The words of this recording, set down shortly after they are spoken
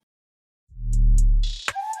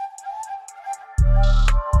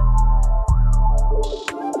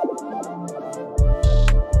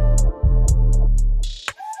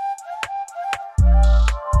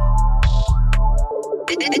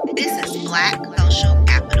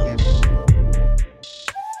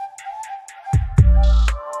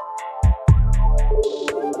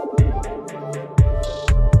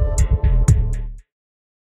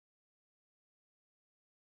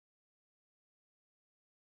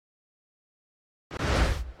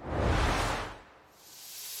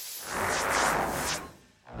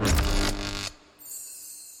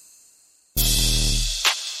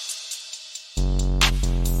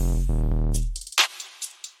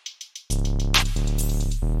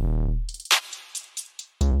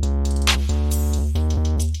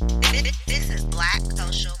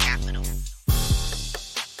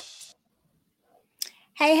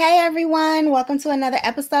Hey, everyone. Welcome to another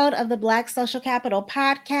episode of the Black Social Capital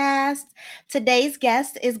Podcast. Today's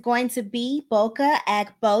guest is going to be Boka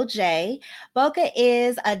Agboje. Boka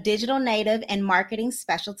is a digital native and marketing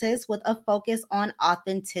specialist with a focus on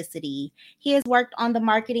authenticity. He has worked on the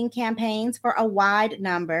marketing campaigns for a wide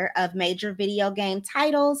number of major video game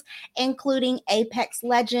titles, including Apex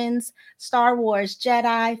Legends, Star Wars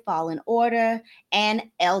Jedi, Fallen Order, and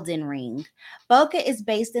Elden Ring. Boka is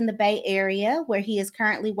based in the Bay Area, where he is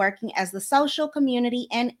currently working as the social community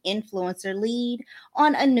and influencer lead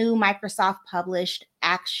on a new Microsoft published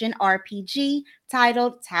action RPG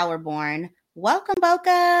titled Towerborn. Welcome,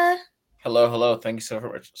 Boka. Hello. Thank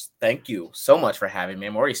you so much for having me.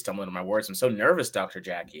 I'm already stumbling on my words. I'm so nervous, Dr.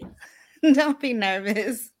 Jackie. Don't be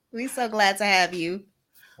nervous. We're so glad to have you.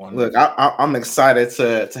 Look, I'm excited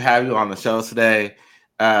to have you on the show today.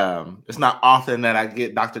 It's not often that I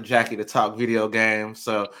get Dr. Jackie to talk video games,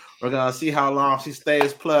 so we're gonna see how long she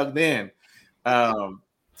stays plugged in. One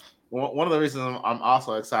of the reasons I'm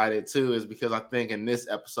also excited too is because I think in this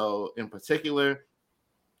episode in particular,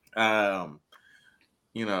 we'll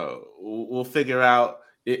figure out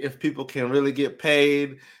if people can really get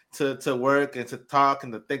paid to work and to talk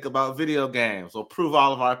and to think about video games. We'll prove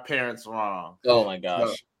all of our parents wrong. Oh my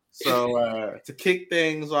gosh. So to kick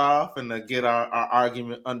things off and to get our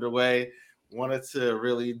argument underway, wanted to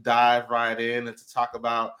really dive right in and to talk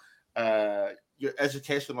about your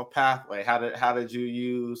educational pathway. How did you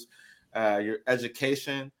use your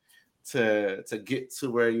education to get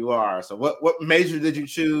to where you are? So what major did you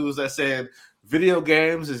choose that said video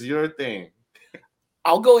games is your thing?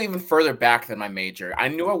 I'll go even further back than my major. I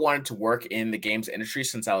knew I wanted to work in the games industry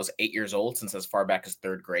since I was 8 years old, since as far back as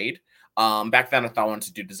third grade. Back then I thought I wanted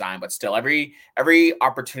to do design, but still every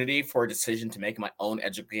opportunity for a decision to make my own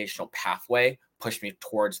educational pathway pushed me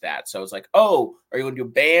towards that. So it's like, oh, are you going to do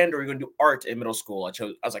band or are you going to do art in middle school? I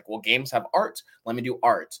was like, well, games have art. Let me do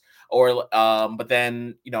art. But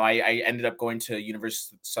then, I ended up going to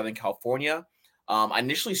University of Southern California. I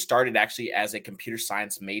initially started actually as a computer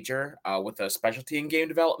science major with a specialty in game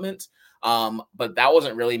development. But that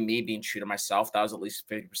wasn't really me being true to myself. That was at least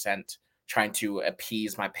 50% trying to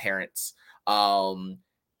appease my parents.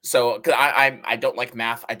 So cause I don't like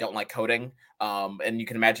math. I don't like coding. And you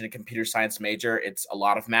can imagine a computer science major. It's a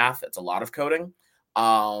lot of math. It's a lot of coding.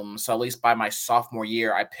 So at least by my sophomore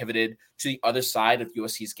year, I pivoted to the other side of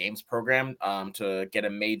USC's games program to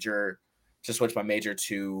switch my major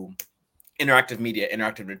to interactive media,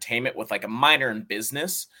 interactive entertainment with like a minor in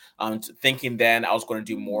business. Thinking then I was going to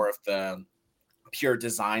do more of the pure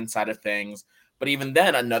design side of things. But even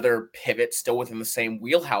then, another pivot still within the same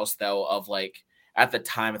wheelhouse, though, of like at the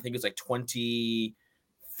time, I think it was like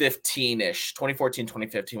 2015-ish, 2014,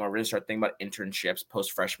 2015, when I really started thinking about internships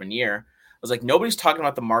post freshman year. I was like, nobody's talking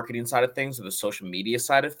about the marketing side of things or the social media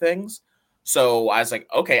side of things. So I was like,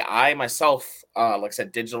 okay, I myself, like I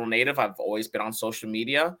said, digital native, I've always been on social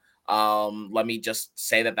media. Let me just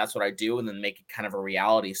say that that's what I do and then make it kind of a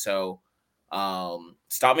reality. So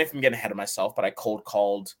stop me from getting ahead of myself, but I cold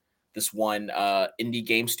called this one indie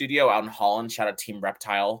game studio out in Holland. Shout out Team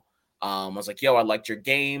Reptile. I was like, yo, I liked your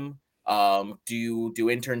game. Do you do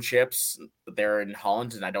internships? They're in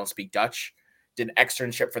Holland and I don't speak Dutch. Did an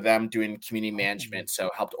externship for them doing community management.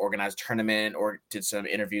 So helped organize a tournament or did some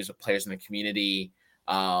interviews with players in the community.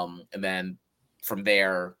 And then from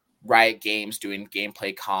there, Riot Games doing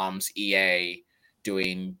gameplay comms, EA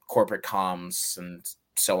doing corporate comms, and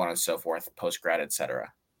so on and so forth, post grad,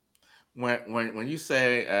 etc. When you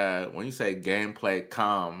say gameplay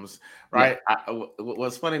comms, right? Yeah.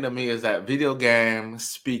 What's funny to me is that video games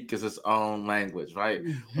speak as its own language, right?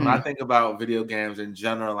 Mm-hmm. When I think about video games in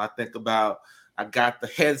general, I think about I got the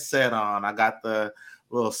headset on, I got the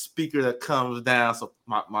little speaker that comes down so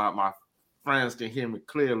my friends can hear me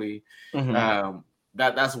clearly. Mm-hmm.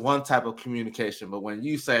 That's one type of communication. But when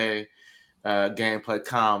you say gameplay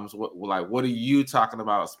comms, what are you talking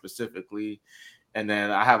about specifically? And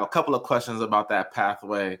then I have a couple of questions about that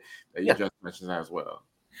pathway that you just mentioned as well.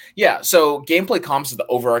 Yeah, so gameplay comms is the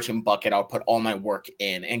overarching bucket I'll put all my work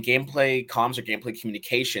in. And gameplay comms or gameplay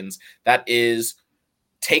communications, that is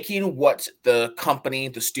taking what the company,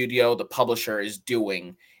 the studio, the publisher is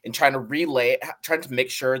doing and trying to make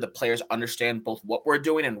sure the players understand both what we're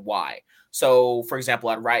doing and why. So, for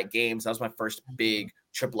example, at Riot Games, that was my first big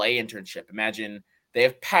AAA internship. Imagine they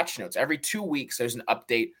have patch notes. Every 2 weeks, there's an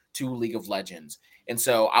update to League of Legends. And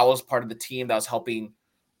so I was part of the team that was helping.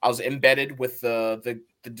 I was embedded with the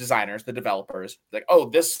designers, the developers. Like, oh,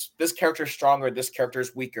 this character is stronger. This character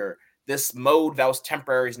is weaker. This mode that was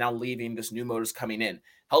temporary is now leaving. This new mode is coming in.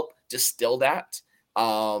 Help distill that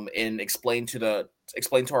and explain to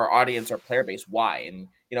our audience, our player base, why. And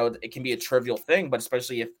it can be a trivial thing, but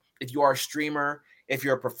especially if you are a streamer, if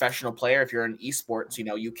you're a professional player, if you're in esports,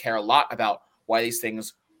 you care a lot about why these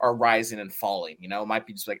things are rising and falling. It might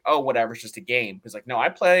be just like, oh, whatever, it's just a game. Because like, no,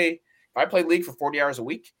 if I play League for 40 hours a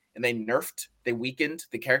week and they weakened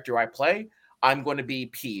the character I play, I'm going to be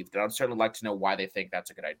peeved. And I'd certainly like to know why they think that's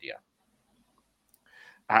a good idea.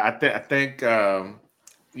 I think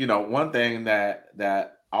one thing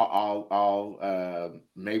that I'll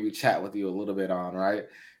maybe chat with you a little bit on, right,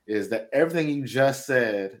 is that everything you just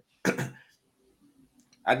said,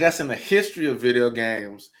 I guess in the history of video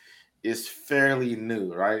games, is fairly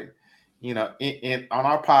new, right? On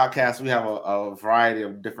our podcast, we have a variety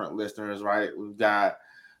of different listeners, right? We've got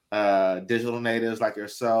digital natives like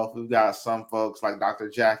yourself. We've got some folks like Dr.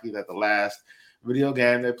 Jackie that the last video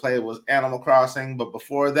game they played was Animal Crossing, but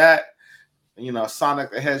before that, Sonic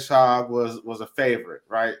the Hedgehog was a favorite,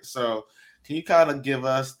 right? So can you kind of give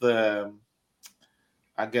us the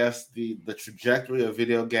trajectory of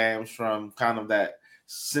video games from kind of that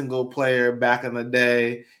single player back in the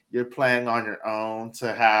day, you're playing on your own,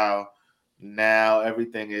 to how now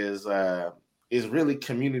everything is really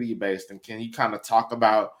community based? And can you kind of talk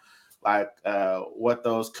about like what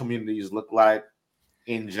those communities look like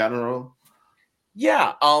in general?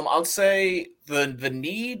 Yeah, I'll say the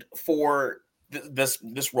need for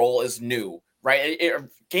this role is new, right?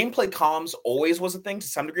 Gameplay comms always was a thing to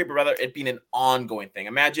some degree, but rather it being an ongoing thing.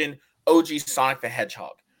 Imagine OG Sonic the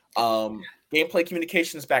Hedgehog. Gameplay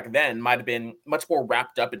communications back then might have been much more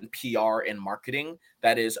wrapped up in PR and marketing.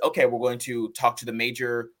 That is, okay, we're going to talk to the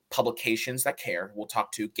major publications that care. We'll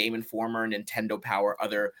talk to Game Informer, Nintendo Power,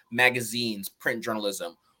 other magazines, print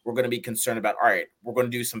journalism. We're going to be concerned about, all right, we're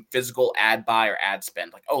going to do some physical ad buy or ad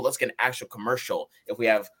spend. Like, oh, let's get an actual commercial if we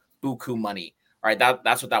have buku money. All right,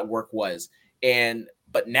 that's what that work was.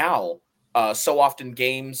 But now, so often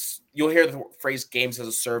games, you'll hear the phrase games as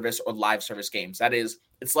a service or live service games. That is,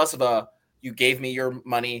 it's less of a, you gave me your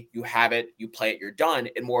money, you have it, you play it, you're done.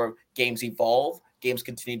 And more of games evolve, games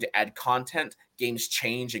continue to add content, games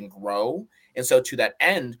change and grow. And so to that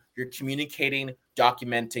end, you're communicating,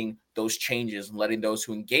 documenting those changes and letting those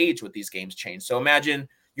who engage with these games change. So imagine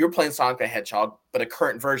you're playing Sonic the Hedgehog, but a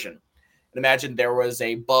current version. And imagine there was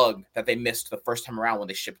a bug that they missed the first time around when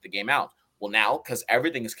they shipped the game out. Well, now, because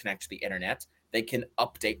everything is connected to the internet, they can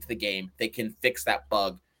update the game. They can fix that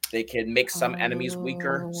bug. They can make some enemies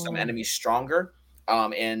weaker, some enemies stronger.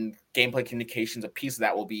 And gameplay communications, a piece of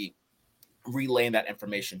that will be relaying that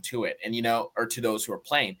information to it, and or to those who are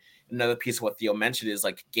playing. Another piece of what Theo mentioned is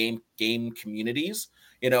like game communities.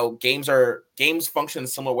 Games function in a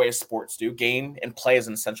similar way as sports do. Game and play is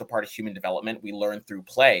an essential part of human development. We learn through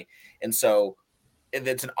play, and so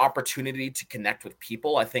it's an opportunity to connect with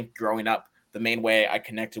people. I think growing up, the main way I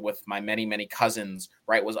connected with my many cousins,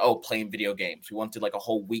 right, was playing video games. We went to like a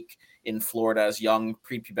whole week in Florida as young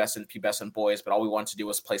pubescent boys, but all we wanted to do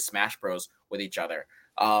was play Smash Bros with each other,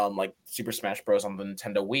 like Super Smash Bros on the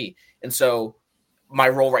Nintendo Wii. And so my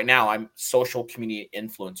role right now, I'm social community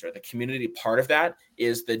influencer. The community part of that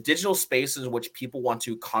is the digital spaces in which people want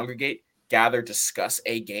to congregate, gather, discuss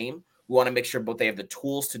a game. We want to make sure both they have the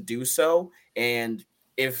tools to do so. And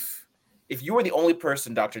if you were the only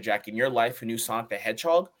person, Dr. Jackie, in your life who knew Sonic the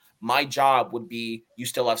Hedgehog, my job would be you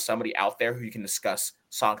still have somebody out there who you can discuss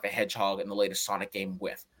Sonic the Hedgehog and the latest Sonic game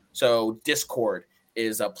with. So Discord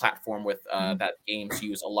is a platform with that games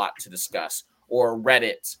use a lot to discuss, or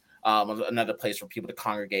Reddit, another place for people to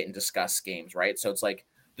congregate and discuss games, right? So it's like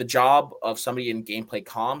the job of somebody in gameplay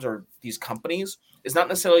comms or these companies is not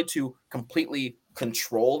necessarily to completely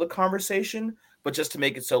control the conversation, but just to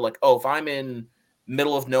make it so like, oh, if I'm in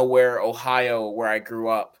middle of nowhere, Ohio, where I grew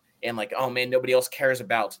up, and like, oh man, nobody else cares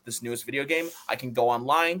about this newest video game, I can go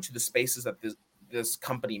online to the spaces that this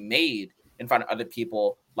company made and find other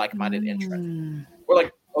people like-minded interest. Or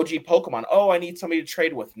like OG Pokemon, oh, I need somebody to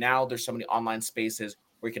trade with. Now there's so many online spaces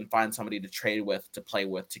where you can find somebody to trade with, to play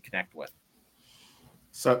with, to connect with.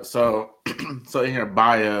 So in your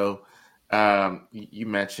bio, you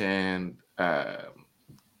mentioned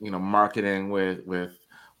marketing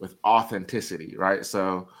with authenticity, right?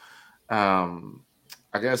 So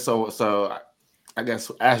I guess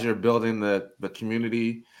as you're building the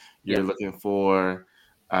community, you're looking for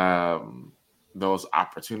those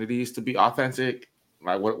opportunities to be authentic.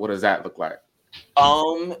 Like what does that look like?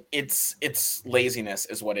 It's laziness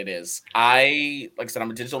is what it is. Like I said, I'm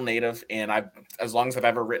a digital native, and as long as I've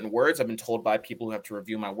ever written words, I've been told by people who have to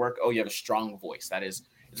review my work, oh, you have a strong voice. That is,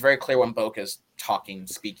 it's very clear when Boca is talking,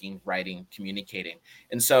 speaking, writing, communicating.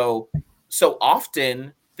 And so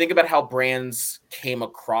often think about how brands came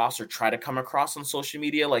across or try to come across on social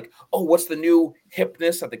media, like, oh, what's the new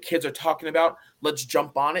hipness that the kids are talking about? Let's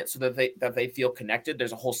jump on it so that they feel connected.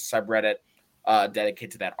 There's a whole subreddit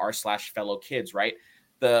dedicated to that, r/fellow kids, right?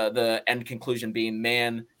 The end conclusion being,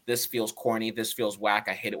 man, this feels corny, this feels whack.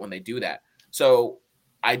 I hate it when they do that. So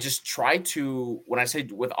I just try to, when I say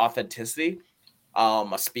with authenticity,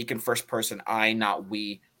 speak in first person, I, not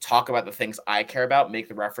we, talk about the things I care about, make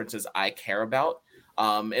the references I care about.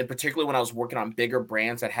 And particularly when I was working on bigger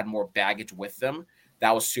brands that had more baggage with them,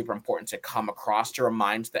 that was super important to come across, to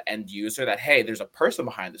remind the end user that, hey, there's a person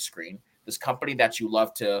behind the screen. This company that you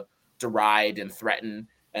love to deride and threaten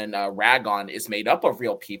and rag on is made up of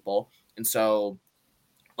real people. And so,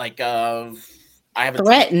 like, I have a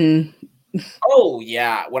threaten. Oh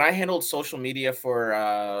yeah, when I handled social media for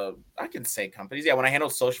I can say companies. Yeah, when I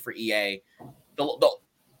handled social for EA, the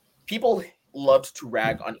people loved to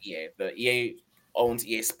rag on EA. The EA owns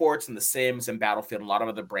EA Sports and The Sims and Battlefield and a lot of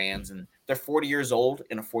other brands, and they're 40 years old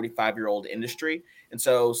in a 45-year-old industry, and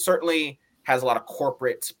so certainly has a lot of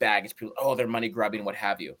corporate baggage. People, oh, they're money grubbing, what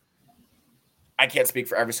have you. I can't speak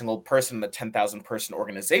for every single person in the 10,000 person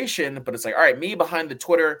organization, but it's like, all right, me behind the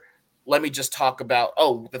Twitter, let me just talk about,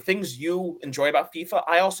 oh, the things you enjoy about FIFA,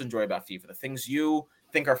 I also enjoy about FIFA. The things you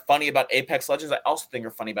think are funny about Apex Legends, I also think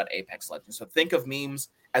are funny about Apex Legends. So think of memes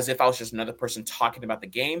as if I was just another person talking about the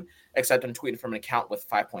game, except I'm tweeting from an account with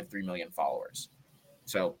 5.3 million followers.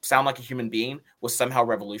 So sound like a human being was somehow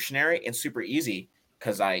revolutionary and super easy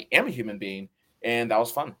because I am a human being, and that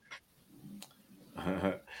was fun.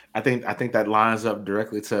 I think that lines up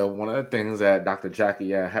directly to one of the things that Dr. Jackie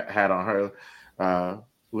had on her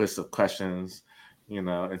list of questions, in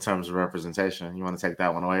terms of representation. You want to take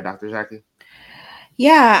that one away, Dr. Jackie?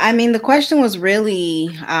 Yeah, I mean, the question was really,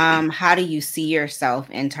 how do you see yourself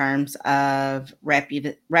in terms of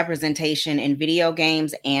representation in video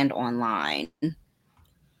games and online?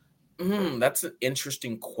 That's an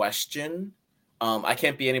interesting question. I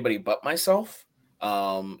can't be anybody but myself.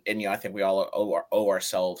 And I think we all owe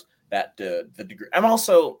ourselves that the degree. I'm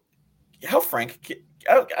also, how frank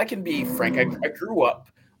I can be frank. I grew up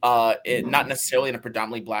not necessarily in a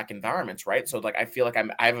predominantly Black environments, right? So like I feel like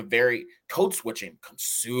I have a very code switching comes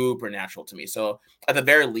super natural to me. So at the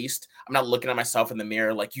very least, I'm not looking at myself in the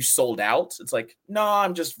mirror like you sold out. It's like, no,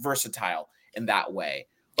 I'm just versatile in that way.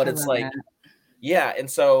 But it's like, yeah, and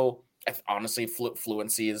so honestly,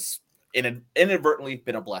 fluency is inadvertently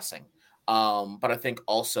been a blessing. But I think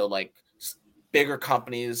also like bigger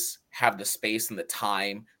companies have the space and the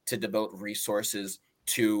time to devote resources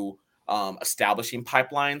to establishing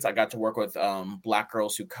pipelines. I got to work with Black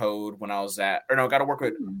Girls Who Code when I was I got to work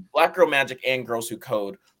with Black Girl Magic and Girls Who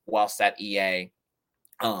Code whilst at EA.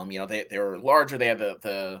 They were larger. They had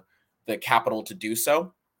the capital to do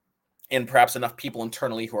so, and perhaps enough people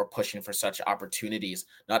internally who are pushing for such opportunities.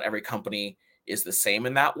 Not every company is the same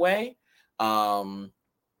in that way. And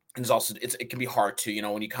it's also it can be hard to,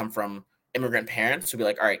 when you come from immigrant parents to be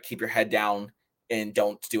like, all right, keep your head down and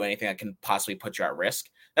don't do anything that can possibly put you at risk.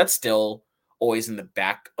 That's still always in the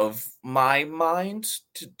back of my mind,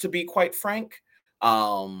 to be quite frank.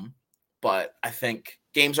 But I think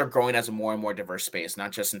games are growing as a more and more diverse space,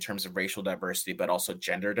 not just in terms of racial diversity, but also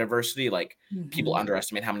gender diversity. Like people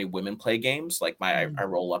underestimate how many women play games. Like I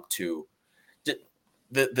roll up to,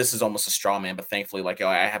 this is almost a straw man, but thankfully, like,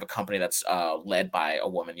 I have a company that's led by a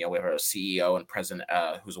woman. We have a CEO and president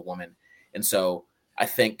who's a woman. And so I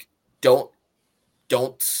think don't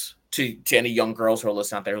to any young girls who are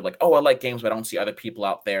listening out there who are like, oh, I like games, but I don't see other people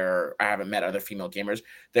out there. I haven't met other female gamers.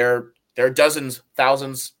 There are dozens,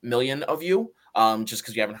 thousands, million of you, just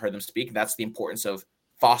because you haven't heard them speak. That's the importance of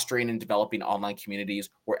fostering and developing online communities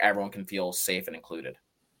where everyone can feel safe and included.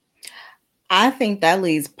 I think that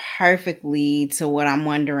leads perfectly to what I'm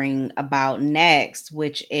wondering about next,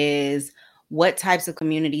 which is what types of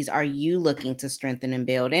communities are you looking to strengthen and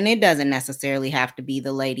build? And it doesn't necessarily have to be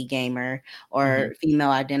the lady gamer or female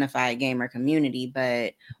identified gamer community,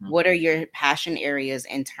 but what are your passion areas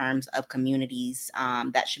in terms of communities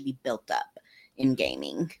that should be built up in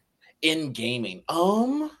gaming? In gaming,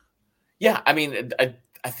 yeah, I mean,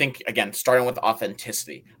 I think, again, starting with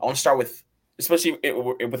authenticity, I want to start with, especially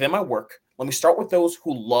within my work, let me start with those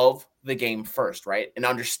who love the game first, right? And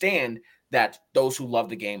understand that those who love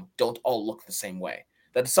the game don't all look the same way.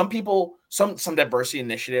 That some people, some diversity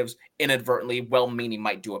initiatives inadvertently, well-meaning,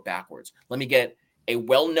 might do it backwards. Let me get a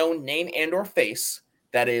well-known name and or face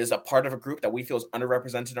that is a part of a group that we feel is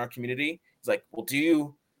underrepresented in our community. It's like, well, do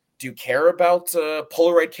you care about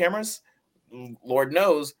Polaroid cameras? Lord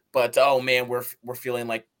knows, but oh man, we're feeling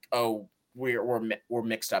like, oh, we're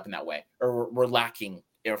mixed up in that way, or we're lacking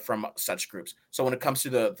from such groups. So when it comes to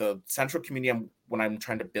the central community, when I'm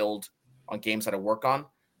trying to build on games that I work on,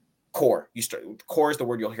 core. Core is the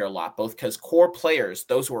word you'll hear a lot, both because core players,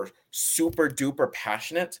 those who are super duper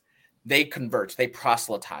passionate, they convert, they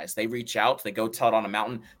proselytize, they reach out, they go tell it on a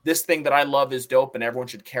mountain. This thing that I love is dope, and everyone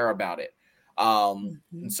should care about it. And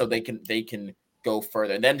so they can go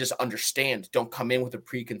further, and then just understand. Don't come in with a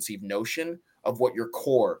preconceived notion of what your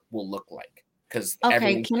core will look like. Because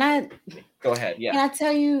okay, can I go ahead? Yeah, can I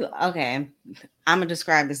tell you? Okay, I'm gonna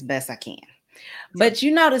describe this best I can. But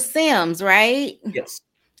you know the Sims, right? Yes.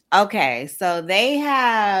 Okay, so they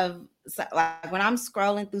have, so like when I'm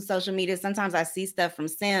scrolling through social media, sometimes I see stuff from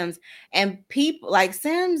Sims, and people like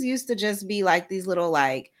Sims used to just be like these little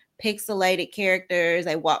like pixelated characters.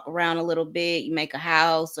 They walk around a little bit, you make a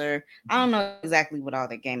house, or I don't know exactly what all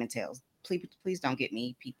that game entails. Please don't get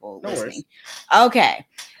me, people listening. Okay,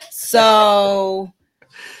 so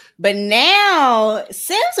but now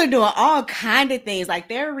Sims are doing all kind of things. Like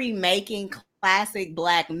they're remaking classic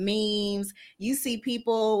Black memes. You see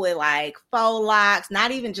people with like faux locks,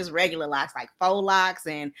 not even just regular locks, like faux locks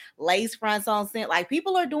and lace fronts on Sims. Like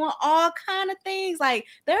people are doing all kind of things. Like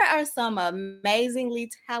there are some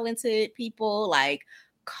amazingly talented people, like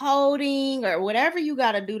coding or whatever you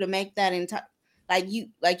got to do to make that entire.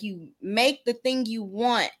 Like you make the thing you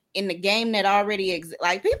want in the game that already exists.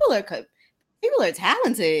 Like people are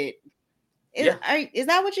talented. Is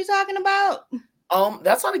that what you're talking about?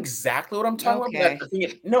 That's not exactly what I'm talking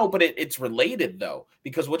about. But it's related though,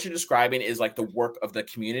 because what you're describing is like the work of the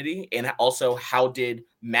community, and also how did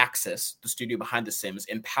Maxis, the studio behind The Sims,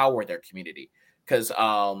 empower their community? Because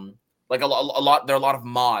like there are a lot of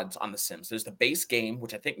mods on The Sims. There's the base game,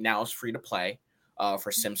 which I think now is free to play,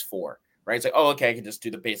 for Sims 4. Right? It's like, oh, okay, I can just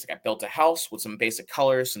do the basic. I built a house with some basic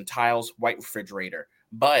colors, some tiles, white refrigerator.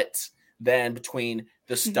 But then between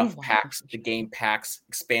the stuff packs, the game packs,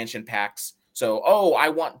 expansion packs. So, oh, I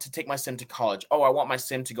want to take my sim to college. Oh, I want my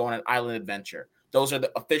sim to go on an island adventure. Those are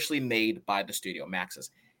officially made by the studio,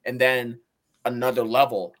 Maxis. And then another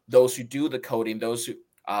level, those who do the coding, those who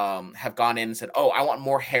have gone in and said, oh, I want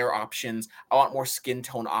more hair options. I want more skin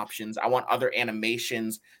tone options. I want other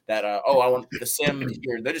animations that, I want the sim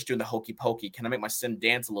here. They're just doing the hokey pokey. Can I make my sim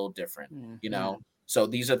dance a little different? You know? So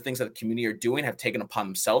these are the things that the community are doing, have taken upon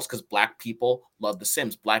themselves, because Black people love The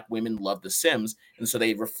Sims. Black women love The Sims. And so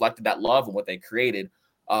they reflected that love in what they created,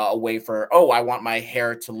 a way for, I want my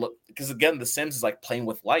hair to look, because again, The Sims is like playing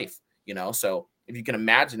with life, you know? So if you can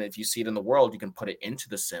imagine it, if you see it in the world, you can put it into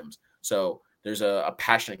The Sims. So there's a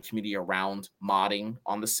passionate community around modding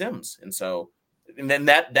on The Sims. And so, and then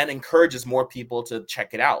that then encourages more people to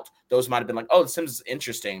check it out. Those might have been like, oh, The Sims is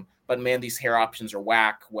interesting, but man, these hair options are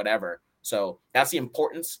whack, whatever. So that's the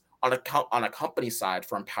importance on a company side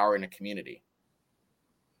for empowering a community.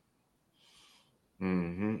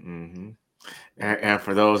 And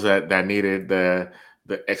for those that needed the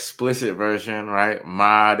explicit version, right?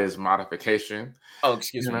 Mod is modification. Oh,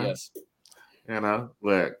 excuse me. Yes.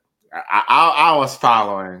 Look, I was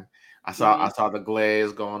following. I saw the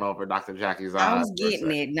glaze going over Dr. Jackie's eyes. I was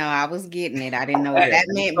getting it. No, I was getting it. I didn't know what that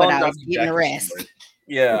meant, but I was getting the rest.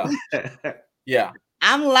 Yeah. Yeah.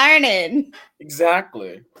 I'm learning.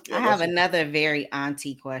 Exactly. Yeah, I have another very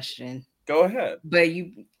auntie question. Go ahead. But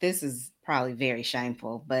this is probably very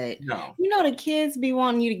shameful, but no. You know the kids be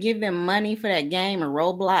wanting you to give them money for that game or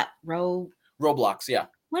Roblox. Roblox, yeah.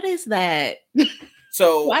 What is that?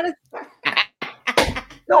 So why does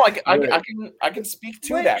No, I can speak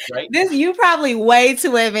to that, right? You probably way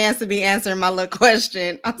too advanced to be answering my little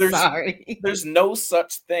question. Sorry. There's no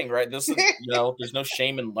such thing, right? This is, there's no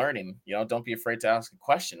shame in learning. Don't be afraid to ask a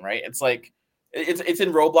question, right? It's like it's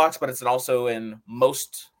in Roblox, but it's also in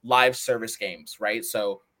most live service games, right?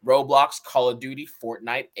 So Roblox, Call of Duty,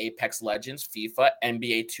 Fortnite, Apex Legends, FIFA,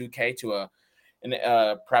 NBA 2K to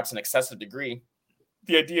perhaps an excessive degree.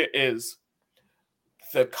 The idea is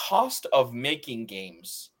the cost of making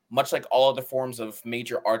games, much like all other forms of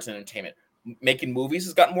major arts and entertainment, making movies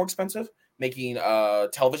has gotten more expensive, making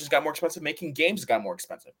television has gotten more expensive, making games has gotten more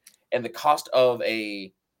expensive. And the cost of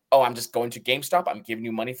I'm just going to GameStop, I'm giving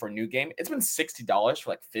you money for a new game. It's been $60 for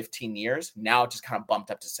like 15 years. Now it just kind of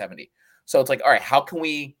bumped up to 70. So it's like, all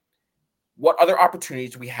right, what other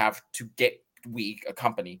opportunities do we have to get, a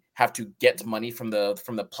company have to get money from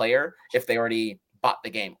the player if they already bought the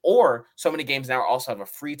game? Or so many games now also have a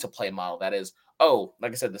free to play model. That is,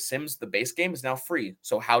 like I said, The Sims, the base game is now free.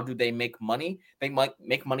 So how do they make money? They might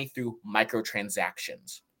make money through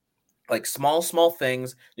microtransactions, like small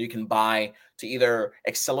things that you can buy to either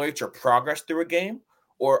accelerate your progress through a game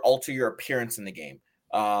or alter your appearance in the game.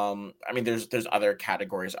 I mean, there's other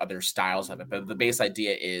categories, other styles of it, but the base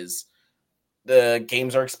idea is the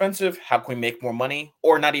games are expensive. How can we make more money?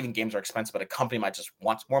 Or not even games are expensive, but a company might just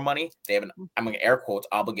want more money. They have an, I'm going to air quotes,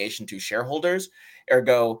 obligation to shareholders.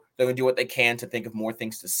 Ergo, they're going to do what they can to think of more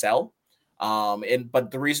things to sell.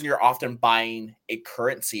 But the reason you're often buying a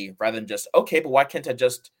currency rather than just, okay, but why can't I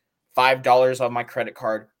just $5 on my credit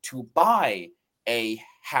card to buy a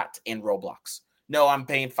hat in Roblox? No, I'm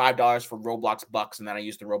paying $5 for Roblox bucks, and then I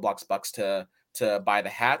use the Roblox bucks to buy the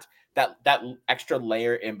hat. That extra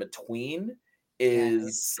layer in between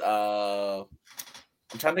is I'm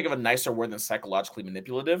trying to think of a nicer word than psychologically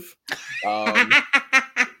manipulative. We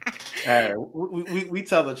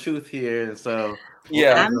tell the truth here, and so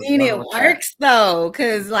I mean, it works though,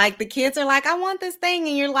 because like the kids are like, I want this thing,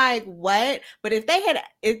 and you're like, what? But if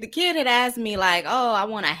the kid had asked me like, oh, I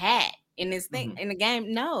want a hat in this thing in the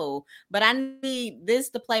game, no, but I need this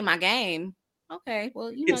to play my game. Okay,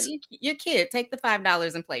 well, your kid, take the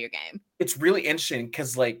 $5 and play your game. It's really interesting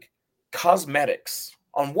because like cosmetics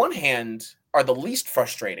on one hand are the least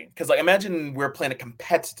frustrating, because like imagine we're playing a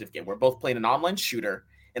competitive game, we're both playing an online shooter,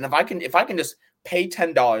 and if I can just pay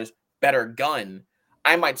 $10, better gun,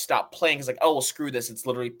 I might stop playing because like, oh well, screw this, it's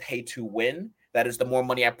literally pay to win. That is, the more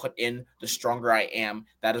money I put in, the stronger I am.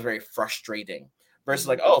 That is very frustrating. Versus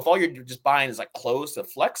like, oh, if all you're just buying is like clothes to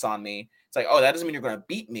flex on me, it's like, oh, that doesn't mean you're going to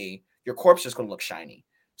beat me. Your corpse is just going to look shiny.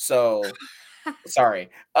 So sorry.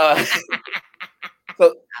 So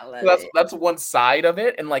that's one side of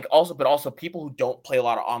it, and like also people who don't play a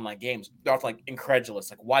lot of online games, they're often like incredulous.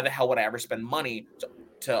 Like, why the hell would I ever spend money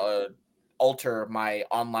to alter my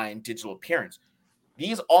online digital appearance?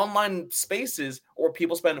 These online spaces where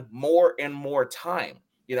people spend more and more time,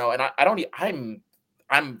 and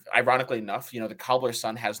I'm ironically enough, the cobbler's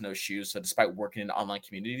son has no shoes. So despite working in online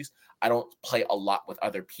communities, I don't play a lot with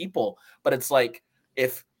other people. But it's like, all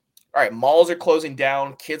right, malls are closing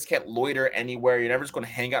down, kids can't loiter anywhere, you're never just going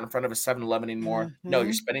to hang out in front of a 7-Eleven anymore. No,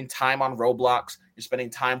 you're spending time on Roblox, you're spending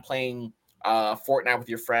time playing Fortnite with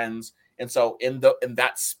your friends. And so in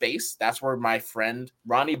that space, that's where my friend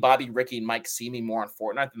Ronnie, Bobby, Ricky, and Mike see me more on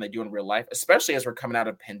Fortnite than they do in real life, especially as we're coming out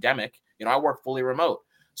of a pandemic. I work fully remote.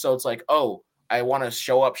 So it's like, oh, I want to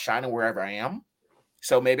show up shining wherever I am.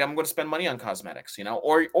 So maybe I'm going to spend money on cosmetics,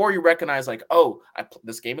 or you recognize like, oh,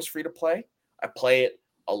 this game is free to play. I play it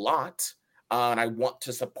a lot, and I want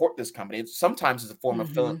to support this company. Sometimes it's a form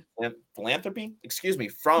of philanthropy,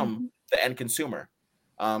 from the end consumer.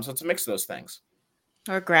 So it's a mix of those things.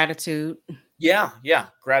 Or gratitude. Yeah.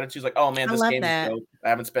 Gratitude's like, oh man, this game is dope. I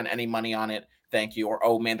haven't spent any money on it. Thank you. Or,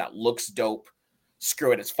 oh man, that looks dope.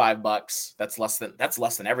 Screw it, it's $5. That's less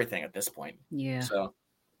than everything at this point. Yeah. So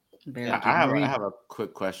I have a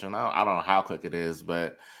quick question. I don't know how quick it is,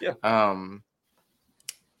 but yeah. I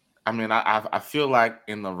mean, I feel like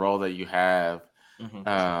in the role that you have,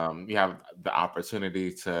 you have the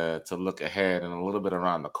opportunity to look ahead and a little bit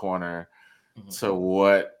around the corner to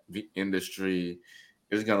what the industry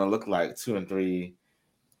is going to look like 2 and 3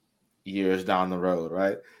 years down the road,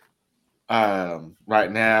 right?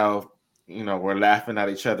 Right now, we're laughing at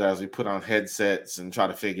each other as we put on headsets and try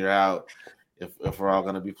to figure out if we're all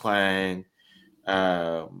going to be playing,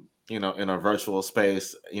 in a virtual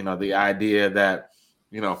space. The idea that,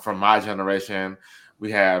 from my generation,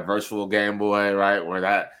 we had virtual Game Boy, right? Where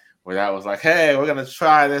that was like, hey, we're going to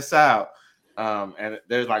try this out. And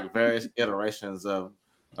there's like various iterations of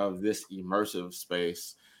this immersive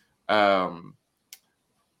space.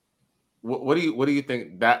 What do you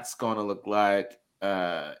think that's going to look like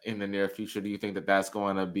in the near future? Do you think that that's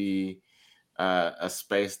going to be a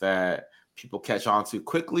space that people catch on to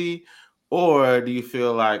quickly, or do you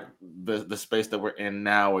feel like the space that we're in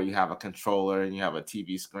now, where you have a controller and you have a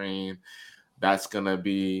TV screen, that's going to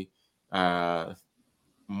be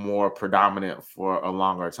more predominant for a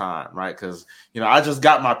longer time, right? Because I just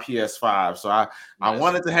got my PS5, so I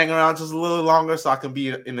wanted to hang around just a little longer so I can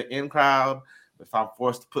be in the in crowd. If I'm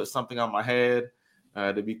forced to put something on my head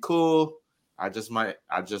to be cool, I just might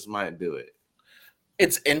do it.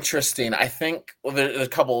 It's interesting. I think there's a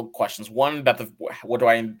couple of questions. One, about how do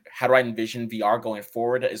I envision VR going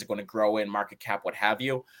forward? Is it going to grow in market cap, what have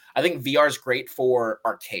you? I think VR is great for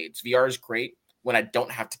arcades. VR is great when I don't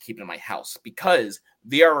have to keep it in my house, because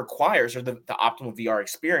VR requires, or the optimal VR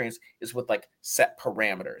experience is with like set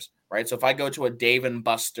parameters, right? So if I go to a Dave and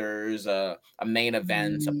Buster's, a main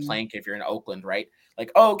event, a Plank, if you're in Oakland, right?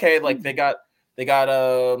 Like, oh, okay, like they got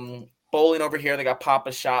bowling over here, they got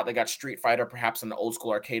Pop-A-Shot, they got Street Fighter, perhaps an old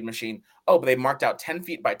school arcade machine. Oh, but they marked out 10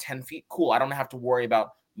 feet by 10 feet. Cool. I don't have to worry about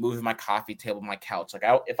moving my coffee table, my couch. Like,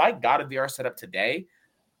 if I got a VR setup today,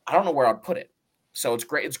 I don't know where I'd put it. So it's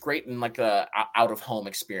great. It's great in like a out of home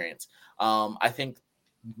experience. I think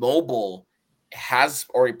mobile has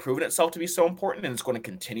already proven itself to be so important, and it's going to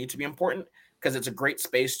continue to be important because it's a great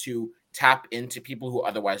space to tap into people who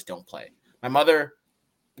otherwise don't play. My mother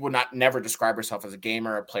would not never describe herself as a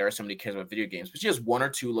gamer or a player or somebody who cares about video games, but she has 1 or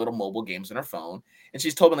 2 little mobile games on her phone, and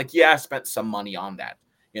she's told me like, yeah, I spent some money on that.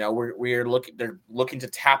 They're looking to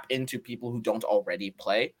tap into people who don't already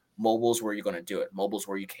play. Mobile's where you're going to do it. Mobile's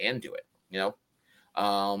where you can do it.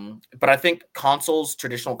 But I think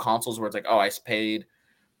traditional consoles, where it's like, oh, I paid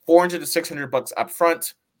 $400 to $600 up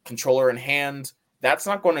front, controller in hand. That's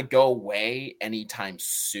not going to go away anytime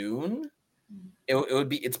soon.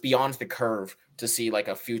 It's beyond the curve to see like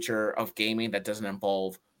a future of gaming that doesn't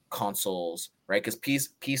involve consoles, right? Because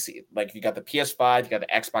PC, like you got the PS5, you got the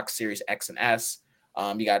Xbox Series X and S,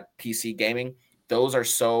 you got PC gaming. Those are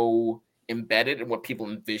so embedded in what people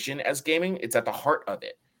envision as gaming. It's at the heart of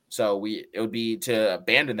it. So it would be to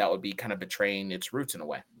abandon that would be kind of betraying its roots in a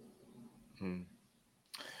way.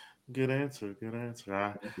 Good answer.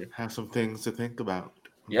 I have some things to think about.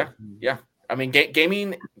 Yeah. I mean,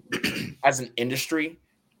 gaming as an industry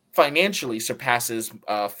financially surpasses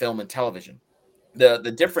film and television.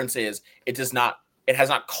 The difference is it has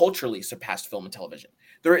not culturally surpassed film and television.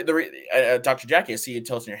 Dr. Jackie, I see you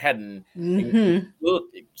tilting your head and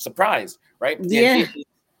surprised, right? Yeah.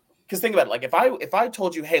 Because think about it, like if I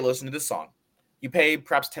told you, hey, listen to this song, you pay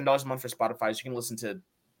perhaps $10 a month for Spotify, so you can listen to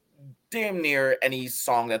damn near any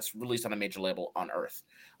song that's released on a major label on earth.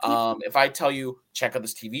 If I tell you, check out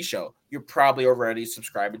this TV show, you're probably already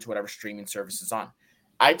subscribing to whatever streaming service is on.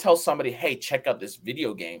 I tell somebody, hey, check out this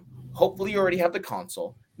video game. Hopefully you already have the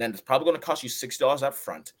console. Then it's probably going to cost you $60 up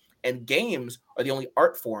front. And games are the only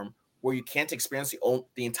art form where you can't experience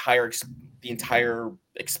the entire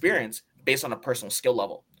experience based on a personal skill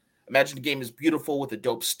level. Imagine the game is beautiful with a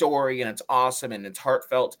dope story and it's awesome and it's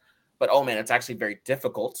heartfelt, but oh man, it's actually very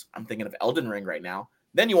difficult. I'm thinking of Elden Ring right now.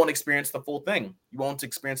 Then you won't experience the full thing. You won't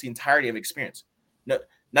experience the entirety of experience. No,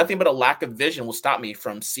 nothing but a lack of vision will stop me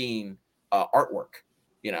from seeing artwork,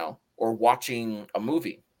 or watching a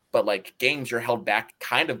movie. But like games, you're held back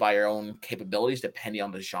kind of by your own capabilities, depending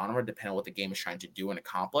on the genre, depending on what the game is trying to do and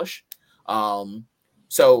accomplish.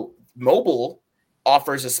 So mobile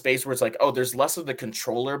offers a space where it's like, oh, there's less of the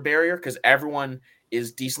controller barrier because everyone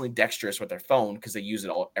is decently dexterous with their phone because they use it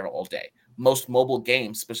all day. Most mobile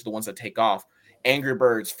games, especially the ones that take off, Angry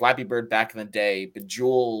Birds, Flappy Bird back in the day,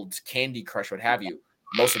 Bejeweled, Candy Crush, what have you,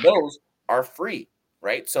 most of those are free,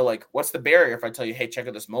 right? So like, what's the barrier if I tell you, hey, check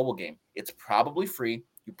out this mobile game? It's probably free.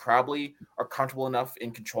 You probably are comfortable enough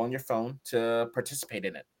in controlling your phone to participate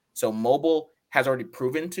in it. So mobile has already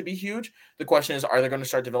proven to be huge. The question is, are they going to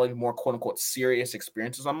start developing more quote unquote serious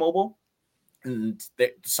experiences on mobile? And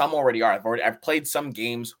some already are. I've played some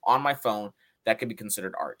games on my phone that could be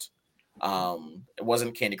considered art. It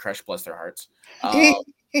wasn't Candy Crush, bless their hearts. But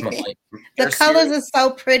like, the colors are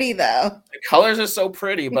so pretty though. The colors are so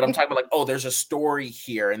pretty, but I'm talking about like, oh, there's a story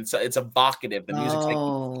here, and so it's evocative. The music's like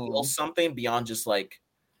you feel something beyond just like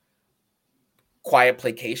quiet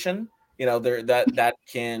placation. That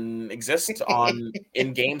can exist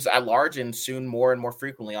in games at large, and soon more and more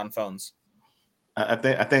frequently on phones. I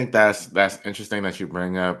think that's interesting that you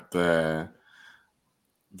bring up the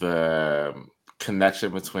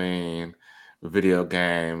connection between video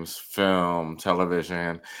games, film,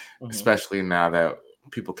 television, especially now that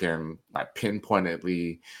people can like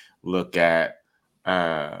pinpointedly look at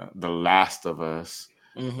The Last of Us,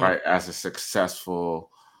 right, as a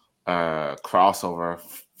successful crossover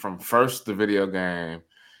from first the video game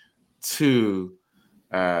to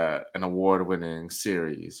an award-winning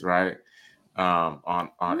series, right, on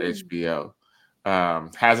HBO.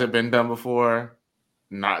 Has it been done before?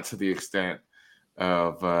 Not to the extent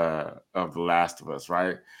of The Last of Us,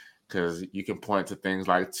 right? Because you can point to things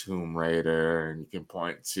like Tomb Raider, and you can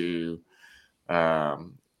point to a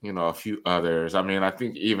few others. I mean, I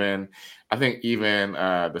think even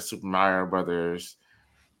the Super Mario Brothers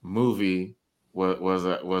movie was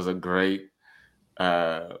a great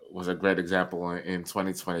example in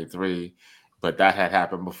 2023, but that had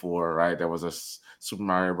happened before, right? There was a Super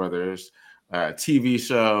Mario Brothers TV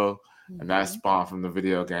show, and that spawned from the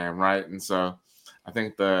video game, right? And so I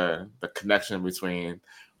think the connection between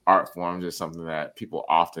art forms is something that people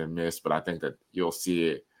often miss, but I think that you'll see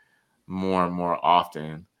it more and more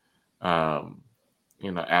often,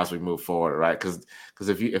 as we move forward, right? Because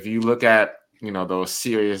if you look at those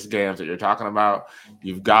serious games that you're talking about,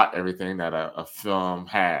 you've got everything that a film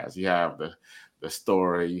has. You have the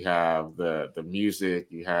story, you have the music,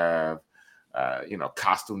 you have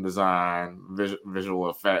costume design,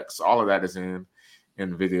 visual effects. All of that is in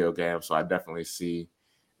video games. So I definitely see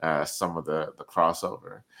some of the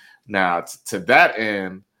crossover. Now, to that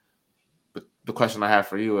end, the question I have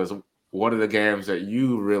for you is, what are the games that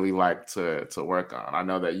you really like to work on? I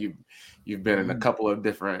know that you've been in a couple of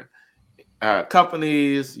different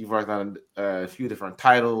companies. You've worked on a few different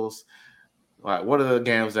titles. Like, what are the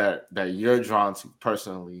games that you're drawn to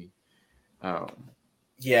personally?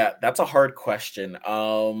 Yeah, that's a hard question.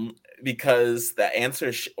 Because the answer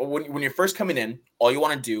is when you're first coming in, all you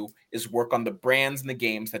want to do is work on the brands and the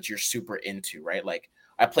games that you're super into, right? Like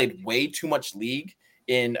I played way too much League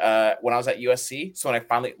in when I was at USC. So when I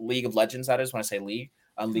finally League of Legends, that is when I say League,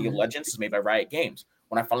 League of Legends is made by Riot Games.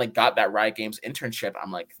 When I finally got that Riot Games internship,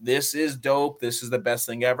 I'm like, this is dope. This is the best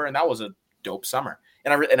thing ever, and that was a dope summer,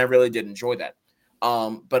 and I really did enjoy that.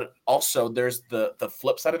 But also there's the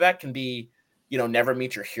flip side of that can be, never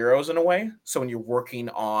meet your heroes in a way. So when you're working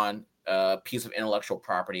on a piece of intellectual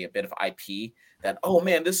property, a bit of IP that, oh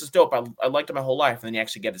man, this is dope. I liked it my whole life. And then you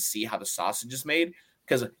actually get to see how the sausage is made,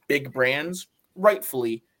 because big brands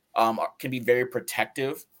rightfully can be very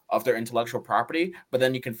protective of their intellectual property. But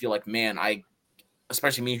then you can feel like, man,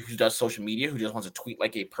 especially me who does social media, who just wants to tweet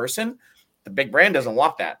like a person, the big brand doesn't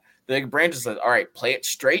want that. The big brand just says, all right, play it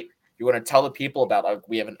straight. You're going to tell the people about,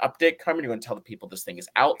 we have an update coming. You're going to tell the people this thing is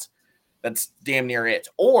out. That's damn near it.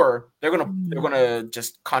 Or they're gonna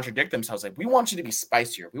just contradict themselves. Like, we want you to be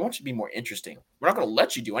spicier. We want you to be more interesting. We're not gonna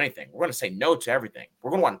let you do anything. We're gonna say no to everything.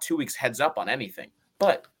 We're gonna want 2 weeks heads up on anything.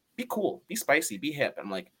 But be cool, be spicy, be hip.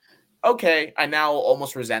 I'm like, okay, I now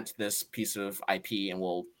almost resent this piece of IP and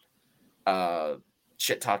will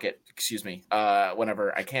shit talk it,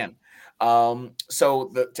 whenever I can.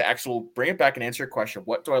 So to actually bring it back and answer your question,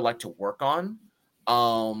 what do I like to work on?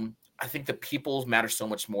 I think the people matter so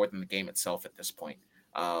much more than the game itself at this point.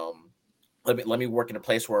 Let me work in a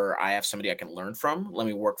place where I have somebody I can learn from. Let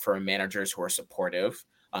me work for managers who are supportive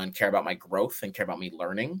and care about my growth and care about me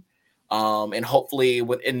learning. And hopefully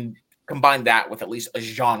combine that with at least a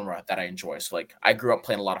genre that I enjoy. So like I grew up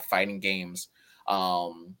playing a lot of fighting games.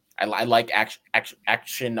 I like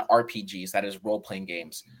action RPGs, that is role-playing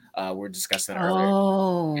games. We were discussing that earlier.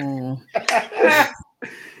 Oh.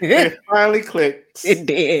 It finally clicked. It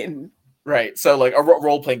did. Right. So like a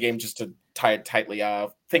role-playing game, just to tie it tightly,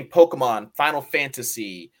 think Pokemon, Final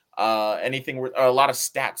Fantasy, anything with a lot of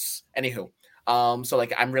stats. Anywho. So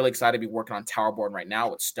like I'm really excited to be working on Towerborn right now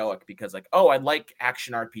with Stoic, because like, I like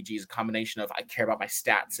action RPGs, a combination of I care about my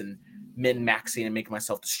stats and min-maxing and making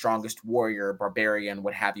myself the strongest warrior, barbarian,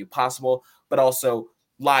 what have you possible, but also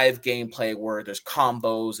live gameplay where there's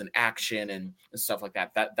combos and action and stuff like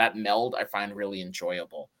that. That meld I find really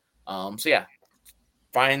enjoyable. So yeah,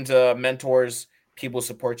 find mentors, people who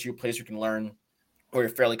support you, place you can learn, where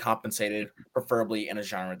you're fairly compensated, preferably in a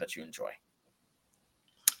genre that you enjoy.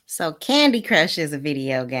 So Candy Crush is a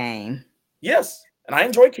video game. Yes, and I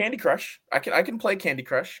enjoy Candy Crush. I can play Candy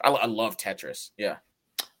Crush. I love Tetris. Yeah,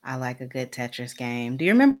 I like a good Tetris game. Do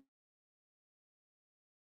you remember?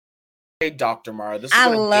 Hey, Dr. Mario.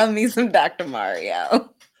 I love me some Dr.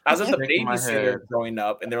 Mario. I was at the babysitter growing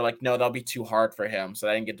up, and they were like, "No, that'll be too hard for him," so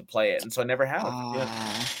I didn't get to play it, and so I never have.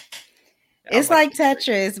 Yeah. It's like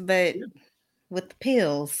Tetris, but with the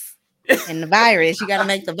pills and the virus. You got to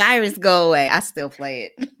make the virus go away. I still play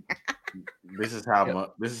it. This is how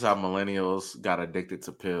millennials got addicted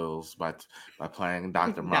to pills by playing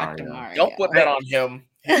Dr. Mario. Don't put that on him.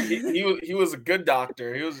 He was a good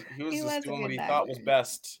doctor. He was just doing what he thought was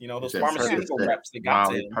best. Those pharmaceutical reps, they got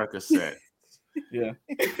to him. Percocet. Yeah.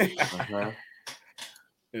 Uh-huh.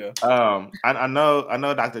 Yeah. I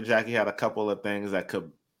know Dr. Jackie had a couple of things that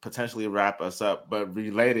could potentially wrap us up, but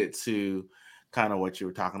related to kind of what you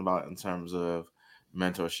were talking about in terms of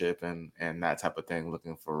mentorship and that type of thing,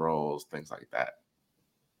 looking for roles, things like that.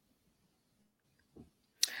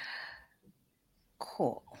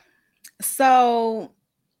 Cool. So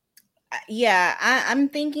yeah, I'm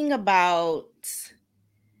thinking about,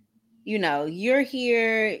 you're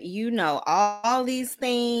here, all these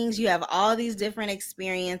things, you have all these different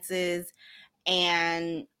experiences,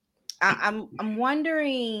 and I'm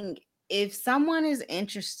wondering if someone is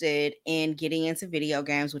interested in getting into video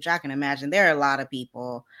games, which I can imagine there are a lot of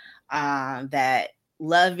people that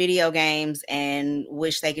love video games and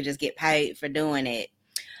wish they could just get paid for doing it.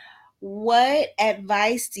 What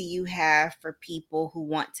advice do you have for people who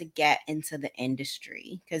want to get into the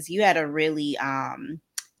industry? Because you had a really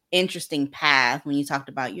interesting path when you talked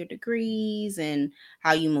about your degrees and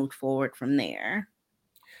how you moved forward from there.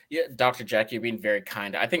 Yeah, Dr. Jackie, you're being very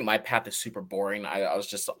kind. I think my path is super boring. I was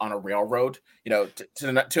just on a railroad. To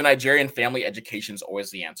a Nigerian family, education is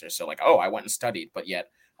always the answer. So like, I went and studied, but yet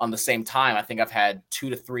on the same time, I think I've had 2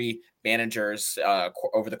 to 3 managers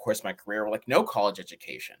over the course of my career with like no college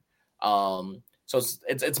education. So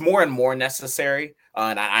it's more and more necessary.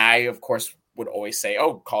 And I, of course, would always say,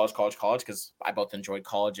 oh, college, because I both enjoyed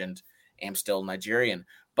college and am still Nigerian.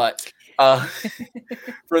 But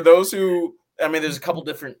for those who, I mean, there's a couple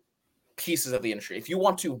different pieces of the industry. If you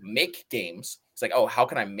want to make games, it's like, oh, how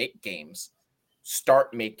can I make games?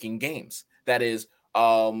 Start making games. That is,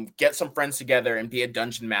 get some friends together and be a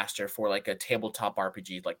dungeon master for like a tabletop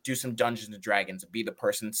RPG. Like do some Dungeons and Dragons, be the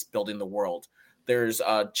person building the world. There's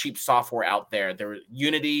cheap software out there.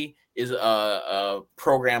 Unity is a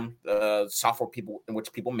program, software people in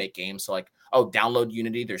which people make games. So like, oh, download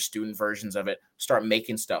Unity. There's student versions of it. Start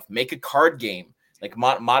making stuff. Make a card game. Like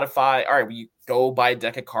modify. All right, we go buy a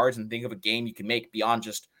deck of cards and think of a game you can make beyond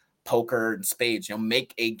just poker and spades.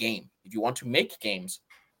 Make a game. If you want to make games,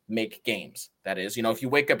 make games. That is, if you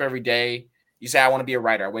wake up every day, you say, I want to be a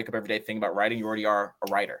writer. I wake up every day thinking about writing. You already are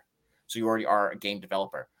a writer. So you already are a game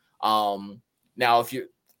developer. Now, if you,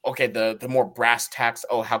 the more brass tacks,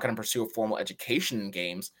 how can I pursue a formal education in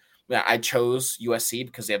games? I chose USC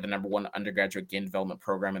because they have the #1 undergraduate game development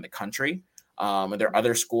program in the country. And there are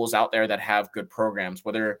other schools out there that have good programs.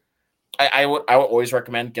 Whether I would always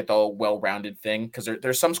recommend get the well-rounded thing, because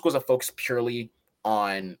there's some schools that focus purely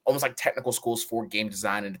on almost like technical schools for game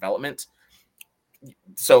design and development.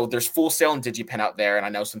 So there's Full Sail and DigiPen out there, and I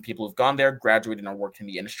know some people who've gone there, graduated, and are working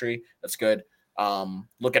in the industry. That's good.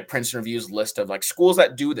 Look at Princeton Review's list of like schools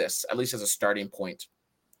that do this, at least as a starting point.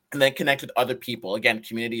 And then connect with other people. Again,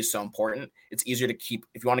 community is so important. It's easier to keep.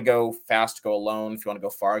 If you want to go fast, go alone. If you want to go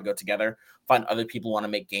far, go together. Find other people who want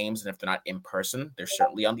to make games. And if they're not in person, they're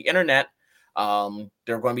certainly on the internet. There are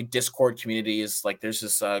going to be Discord communities. Like there's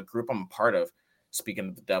this group I'm a part of. Speaking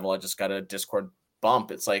of the devil, I just got a Discord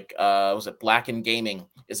bump. It's like, was it Black in Gaming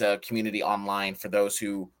is a community online for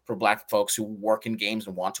Black folks who work in games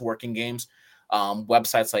and want to work in games.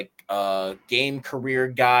 Websites like Game Career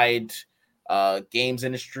Guide,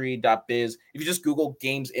 gamesindustry.biz. If you just Google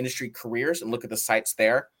games industry careers and look at the sites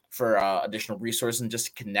there for additional resources and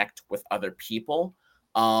just connect with other people.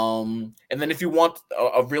 And then if you want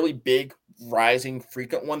a really big rising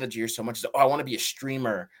frequent one that you hear so much is, I want to be a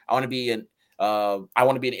streamer. I want to be an influencer. I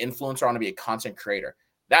want to be a content creator.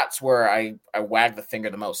 That's where I wag the finger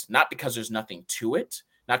the most. Not because there's nothing to it,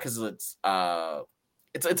 not because it's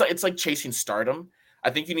like chasing stardom. I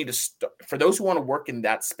think you need to for those who want to work in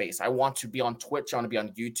that space. I want to be on Twitch. I want to be on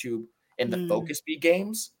YouTube, and the focus be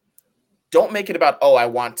games. Don't make it about, I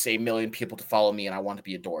want 1 million people to follow me and I want to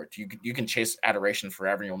be adored. You can chase adoration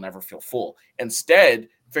forever and you'll never feel full. Instead,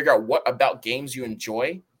 figure out what about games you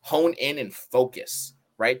enjoy, hone in and focus,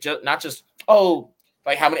 right? Not just,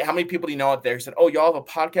 like how many people do you know out there who said, y'all have a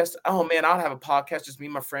podcast? Oh man, I don't have a podcast. Just me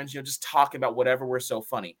and my friends, just talking about whatever. We're so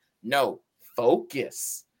funny. No,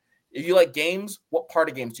 focus. If you like games, what part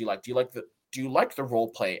of games do you like? Do you like the role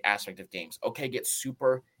play aspect of games? Okay, get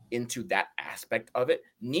super into that aspect of it.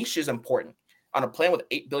 Niche is important. On a planet with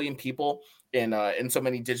 8 billion people in so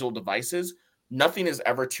many digital devices, nothing is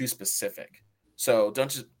ever too specific. So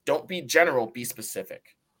don't be general, be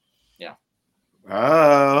specific. Yeah.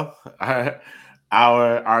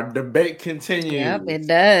 Our debate continues. Yep, it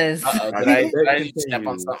does. Did I step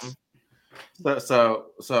on something? So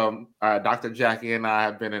Dr. Jackie and I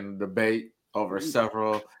have been in a debate over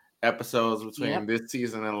several episodes between this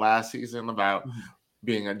season and last season about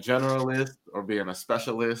being a generalist or being a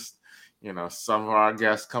specialist. Some of our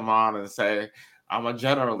guests come on and say, I'm a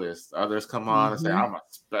generalist. Others come on and say, I'm a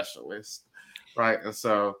specialist. Right. And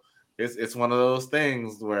so it's one of those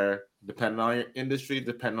things where depending on your industry,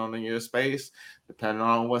 depending on your space, depending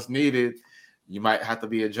on what's needed, you might have to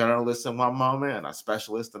be a generalist in one moment and a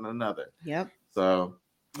specialist in another. Yep. So,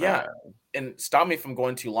 and stop me from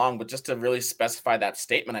going too long, but just to really specify that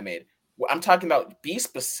statement I made, I'm talking about be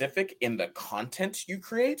specific in the content you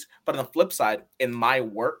create, but on the flip side, in my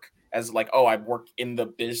work as like, I work in the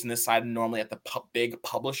business side normally at the big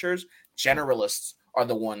publishers, generalists are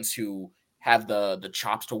the ones who have the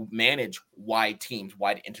chops to manage wide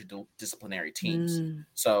interdisciplinary teams.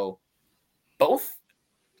 So both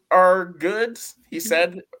are good, he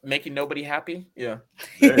said, making nobody happy. Yeah.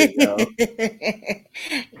 There you go.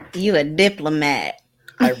 You a diplomat.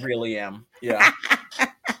 I really am. Yeah.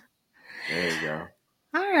 There you go.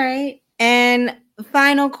 All right. And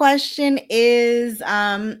final question is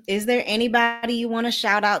there anybody you want to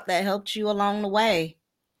shout out that helped you along the way?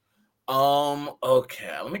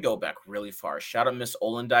 Okay, let me go back really far. Shout out Miss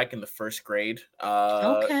Olendijk in the first grade.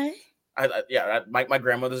 Okay. My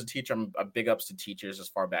grandmother's a teacher. I'm a big ups to teachers as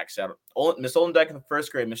far back. Shout out Miss Olendijk in the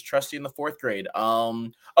first grade, Miss Trusty in the fourth grade.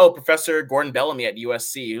 Professor Gordon Bellamy at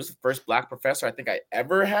USC. He was the first Black professor I think I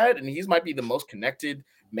ever had, and he might be the most connected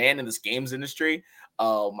man in this games industry.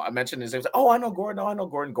 I mentioned his name. I know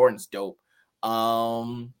Gordon. Gordon's dope.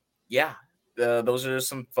 those are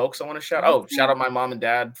some folks I want to shout. Oh, shout out my mom and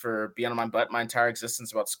dad for being on my butt my entire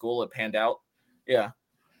existence about school. It panned out. Yeah.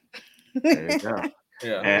 There you go.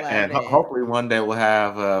 Yeah. And hopefully one day we'll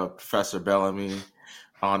have Professor Bellamy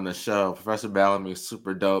on the show. Professor Bellamy is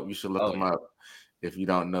super dope. You should look him up if you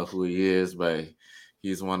don't know who he is, but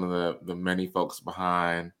he's one of the many folks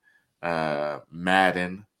behind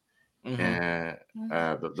Madden and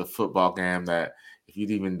the football game that if you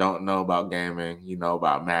even don't know about gaming, you know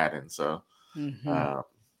about Madden. So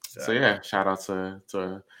so yeah, shout out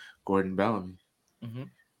to Gordon Bellamy.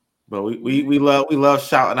 But we love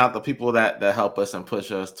shouting out the people that help us and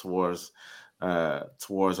push us towards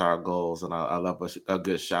our goals, and I love a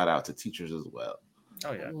good shout out to teachers as well.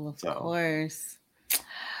 Oh yeah, of course.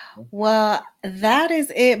 Well, that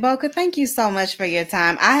is it, Boca. Thank you so much for your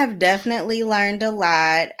time. I have definitely learned a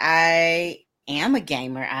lot. I am a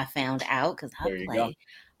gamer. I found out because I play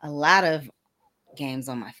a lot of games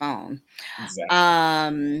on my phone.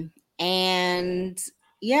 Exactly. And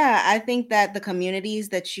yeah, I think that the communities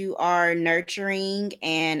that you are nurturing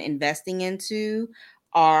and investing into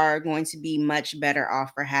are going to be much better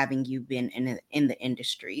off for having you been in the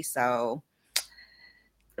industry. So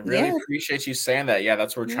I really appreciate you saying that. Yeah,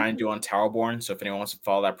 that's what we're trying to do on Towerborn. So if anyone wants to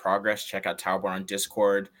follow that progress, check out Towerborn on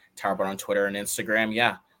Discord, Towerborn on Twitter and Instagram.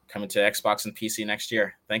 Yeah, coming to Xbox and PC next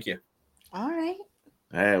year. Thank you. All right.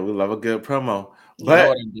 Hey, we love a good promo. You know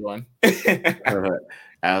what I'm doing.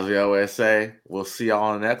 As we always say, we'll see y'all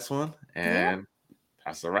on the next one. And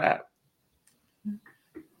that's a wrap.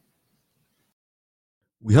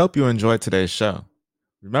 We hope you enjoyed today's show.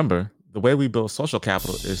 Remember, the way we build social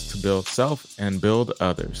capital is to build self and build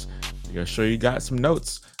others. We are sure you got some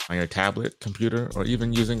notes on your tablet, computer, or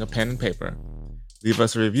even using a pen and paper. Leave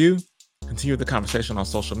us a review, continue the conversation on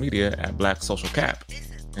social media at Black Social Cap,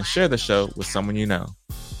 and share the show with someone you know.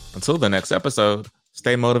 Until the next episode,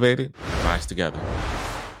 stay motivated, rise together.